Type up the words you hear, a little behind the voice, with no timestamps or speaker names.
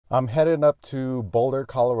I'm heading up to Boulder,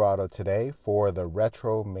 Colorado today for the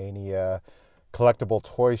RetroMania Collectible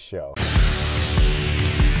Toy Show.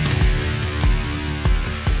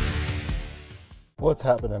 What's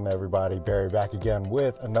happening, everybody? Barry back again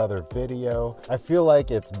with another video. I feel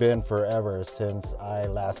like it's been forever since I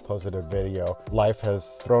last posted a video. Life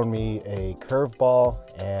has thrown me a curveball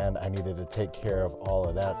and I needed to take care of all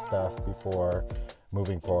of that stuff before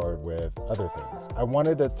moving forward with other things. I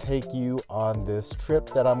wanted to take you on this trip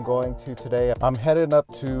that I'm going to today. I'm headed up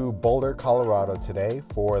to Boulder, Colorado today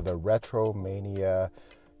for the RetroMania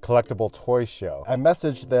Collectible Toy Show. I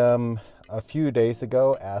messaged them a few days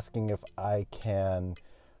ago asking if I can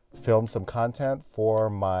film some content for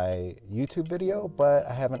my YouTube video, but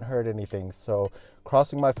I haven't heard anything. So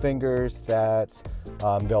crossing my fingers that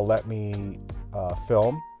they'll let me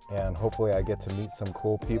film, and hopefully I get to meet some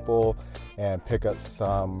cool people and pick up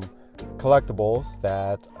some collectibles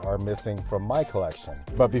that are missing from my collection.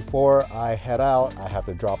 But before I head out, I have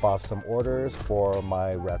to drop off some orders for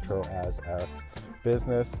my Retro as F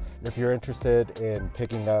business. If you're interested in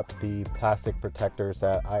picking up the plastic protectors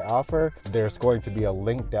that I offer, there's going to be a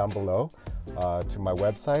link down below to my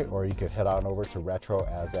website, or you could head on over to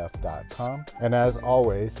retroasf.com. And as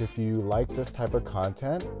always, if you like this type of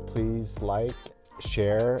content, please like,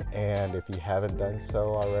 share, and if you haven't done so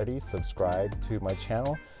already, subscribe to my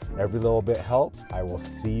channel. Every little bit helps. I will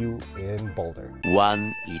see you in Boulder.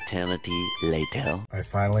 One eternity later. I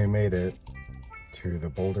finally made it to the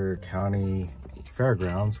Boulder County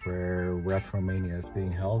Fairgrounds where RetroMania is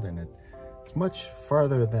being held, and it's much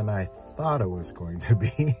farther than I thought it was going to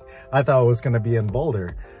be. I thought it was going to be in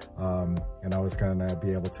Boulder, and I was going to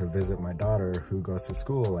be able to visit my daughter who goes to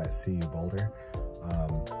school at CU Boulder.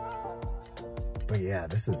 But yeah,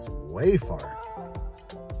 this is way far.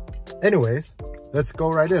 Anyways, let's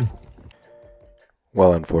go right in.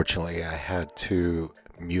 Well, unfortunately, I had to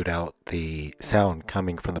mute out the sound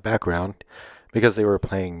coming from the background because they were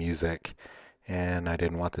playing music, and I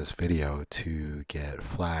didn't want this video to get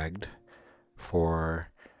flagged for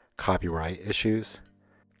copyright issues.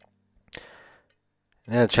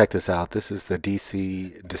 And check this out. This is the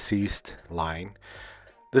DC Deceased line.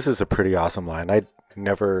 This is a pretty awesome line. I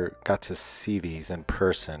never got to see these in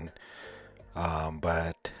person,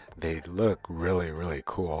 but they look really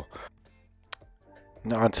cool.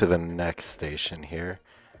 Now on to the next station here,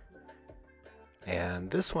 and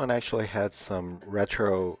this one actually had some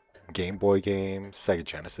retro Game Boy games, Sega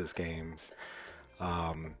Genesis games.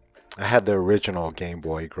 I had the original Game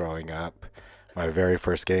Boy growing up. My very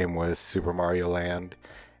first game was Super Mario Land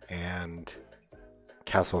and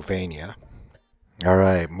Castlevania.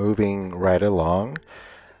 Alright, moving right along.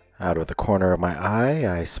 Out of the corner of my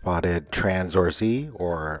eye, I spotted Transorzy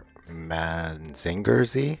or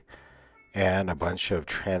Manzingerzy and a bunch of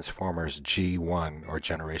Transformers G1 or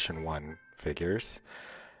Generation 1 figures.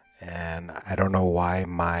 And I don't know why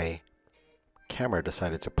my camera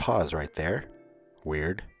decided to pause right there.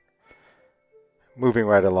 Weird. Moving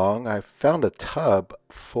right along, I found a tub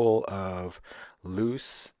full of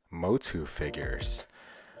loose Motu figures.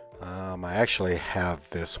 I actually have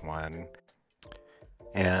this one,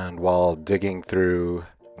 and while digging through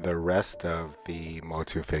the rest of the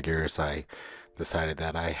Motu figures, I decided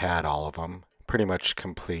that I had all of them pretty much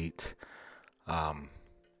complete,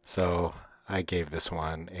 so I gave this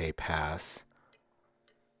one a pass.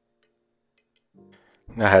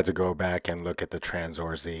 I had to go back and look at the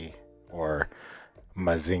Transorzy or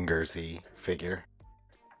Mazingerzy figure.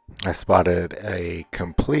 I spotted a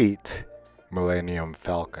complete Millennium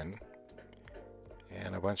Falcon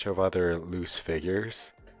and a bunch of other loose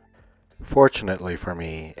figures. Fortunately for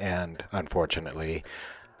me, and unfortunately,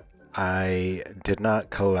 I did not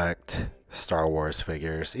collect Star Wars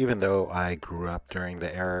figures. Even though I grew up during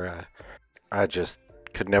the era, I just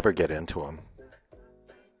could never get into them.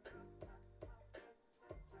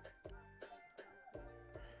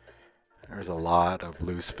 There's a lot of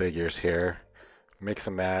loose figures here. Mix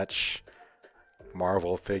and match.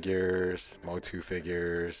 Marvel figures, Motu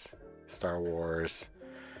figures, Star Wars.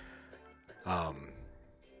 I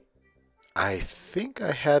think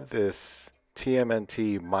I had this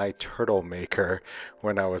TMNT My Turtle Maker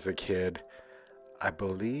when I was a kid. I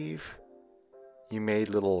believe you made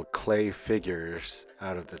little clay figures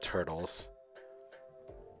out of the turtles.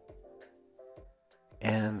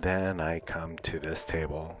 And then I come to this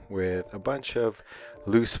table with a bunch of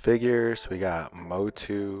loose figures. We got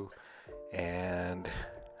Motu, and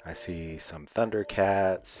I see some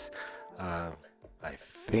Thundercats. I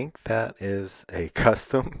think that is a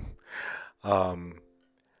custom.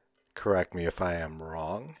 Correct me if I am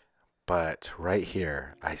wrong, but right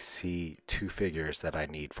here I see two figures that I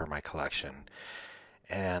need for my collection.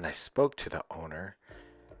 and I spoke to the owner,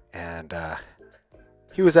 and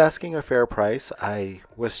he was asking a fair price. I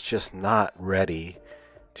was just not ready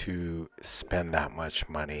to spend that much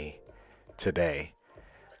money today.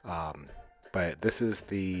 But this is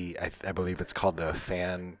I believe it's called the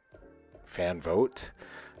fan vote,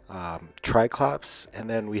 Triclops, and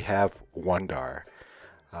then we have Wondar.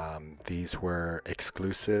 These were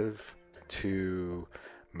exclusive to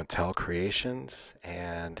Mattel Creations,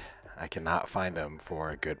 and I cannot find them for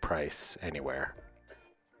a good price anywhere.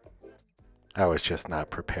 I was just not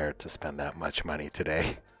prepared to spend that much money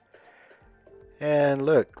today. And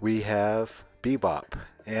look, we have Bebop.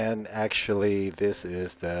 And actually, this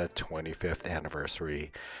is the 25th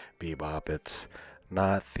anniversary Bebop. It's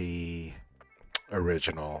not the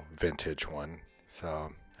original vintage one,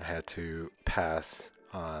 so I had to pass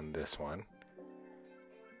on this one.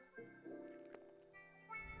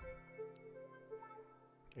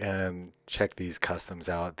 And check these customs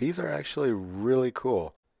out. These are actually really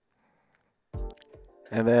cool.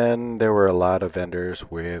 And then there were a lot of vendors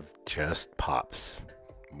with just pops.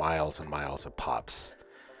 Miles and miles of pops.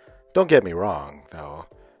 Don't get me wrong, though.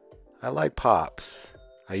 I like pops.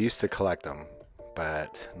 I used to collect them,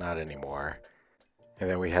 but not anymore. And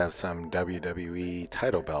then we have some WWE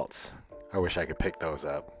title belts. I wish I could pick those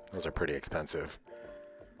up. Those are pretty expensive.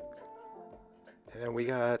 And then we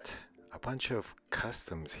got a bunch of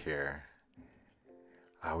customs here.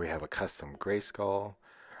 We have a custom Grayskull.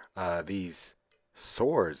 These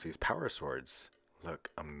swords, these power swords, look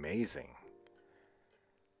amazing.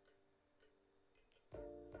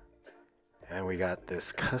 And we got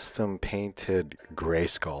this custom painted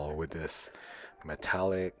Grayskull with this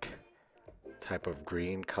metallic type of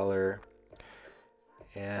green color.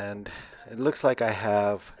 And it looks like I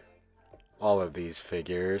have all of these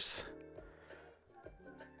figures,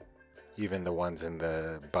 even the ones in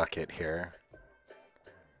the bucket here.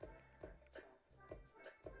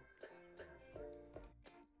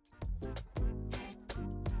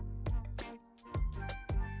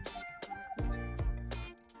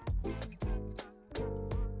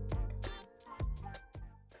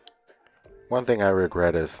 One thing I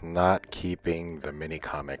regret is not keeping the mini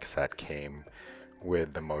comics that came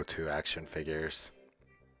with the Motu action figures.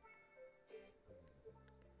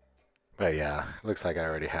 But yeah, looks like I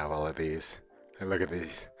already have all of these. And look at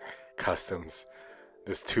these customs.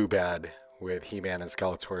 This Too Bad with He-Man and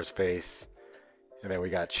Skeletor's face. And then we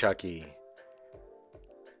got Chucky.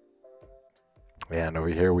 And over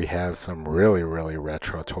here we have some really, really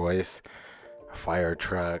retro toys. Fire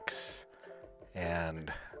trucks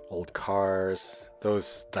and old cars.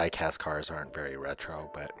 Those die-cast cars aren't very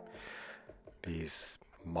retro, but these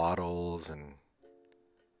models and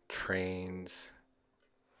trains.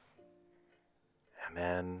 And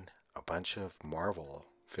then a bunch of Marvel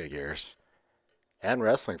figures and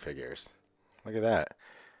wrestling figures. Look at that.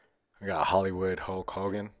 We got Hollywood Hulk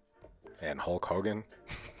Hogan and Hulk Hogan.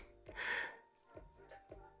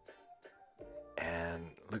 And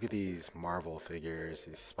look at these Marvel figures,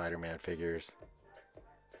 these Spider-Man figures.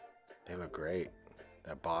 They look great.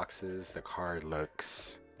 The boxes, the card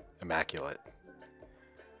looks immaculate.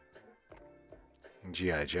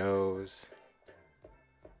 G.I. Joes.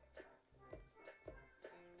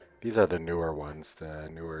 These are the newer ones, the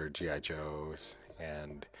newer G.I. Joes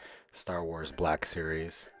and Star Wars Black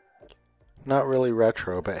Series. Not really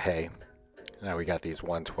retro, but hey. Now we got these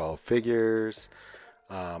 112 figures.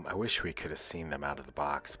 I wish we could have seen them out of the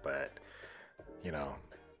box, but, you know,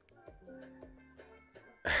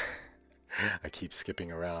 I keep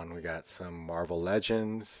skipping around. We got some Marvel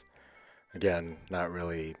Legends. Again, not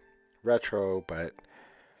really retro, but,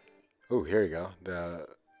 oh, here you go. The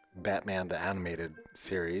Batman the Animated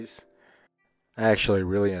Series. I actually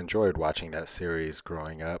really enjoyed watching that series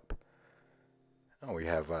growing up. Oh, we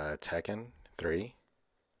have Tekken 3.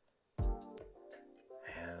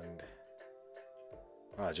 And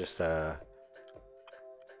just a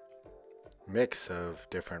mix of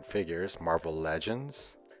different figures. Marvel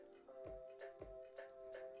Legends.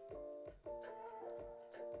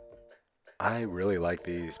 I really like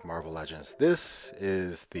these Marvel Legends. This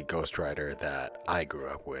is the Ghost Rider that I grew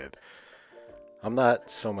up with. I'm not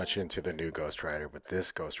so much into the new Ghost Rider, but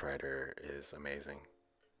this Ghost Rider is amazing.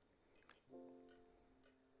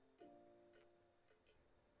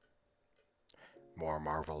 More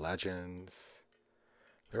Marvel Legends.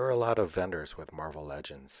 There are a lot of vendors with Marvel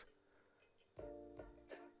Legends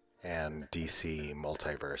and DC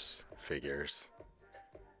Multiverse figures.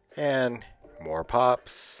 And more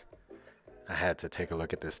pops. I had to take a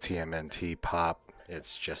look at this TMNT pop.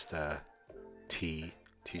 It's just a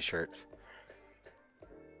t-shirt.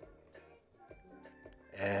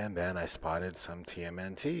 And then I spotted some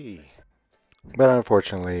TMNT. But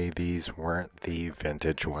unfortunately, these weren't the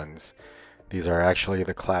vintage ones. These are actually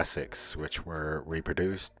the classics, which were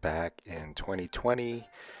reproduced back in 2020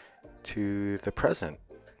 to the present.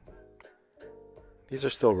 These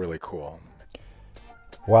are still really cool.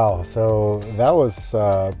 Wow, so that was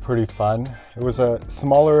pretty fun. It was a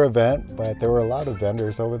smaller event, but there were a lot of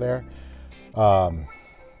vendors over there.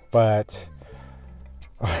 But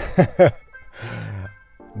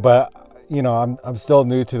you know, I'm still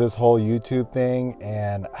new to this whole YouTube thing,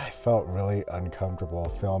 and I felt really uncomfortable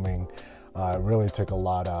filming. It really took a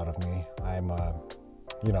lot out of me. I'm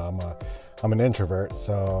an introvert,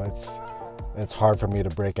 so it's hard for me to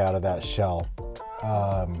break out of that shell.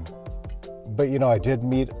 But you know, I did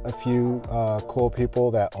meet a few cool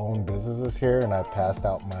people that own businesses here, and I passed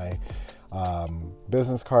out my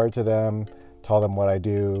business card to them, told them what I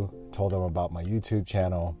do, told them about my YouTube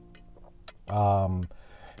channel.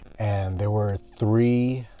 And there were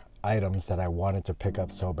 3 items that I wanted to pick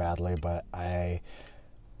up so badly, but I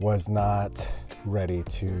was not ready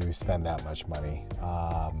to spend that much money.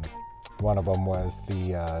 One of them was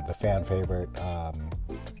the fan favorite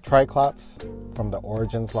Triclops from the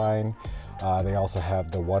Origins line. They also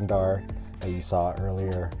have the Wondar that you saw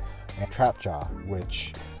earlier, and Trapjaw,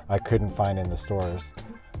 which I couldn't find in the stores,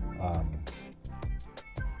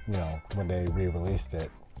 you know, when they re-released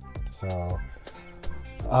it. So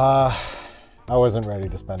I wasn't ready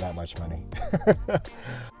to spend that much money.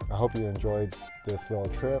 I hope you enjoyed this little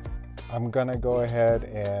trip. I'm gonna go ahead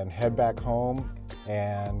and head back home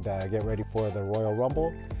and get ready for the Royal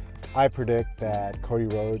Rumble. I predict that Cody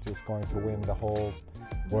Rhodes is going to win the whole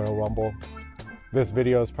Royal Rumble. This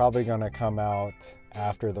video is probably gonna come out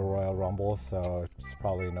after the Royal Rumble, so it's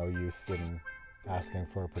probably no use in asking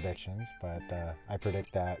for predictions, but I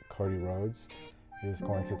predict that Cody Rhodes is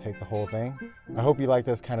going to take the whole thing. I hope you like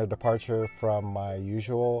this kind of departure from my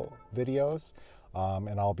usual videos,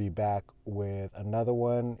 and I'll be back with another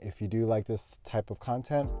one. If you do like this type of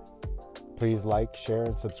content, please like, share,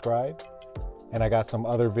 and subscribe. And I got some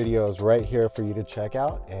other videos right here for you to check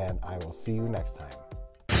out, and I will see you next time.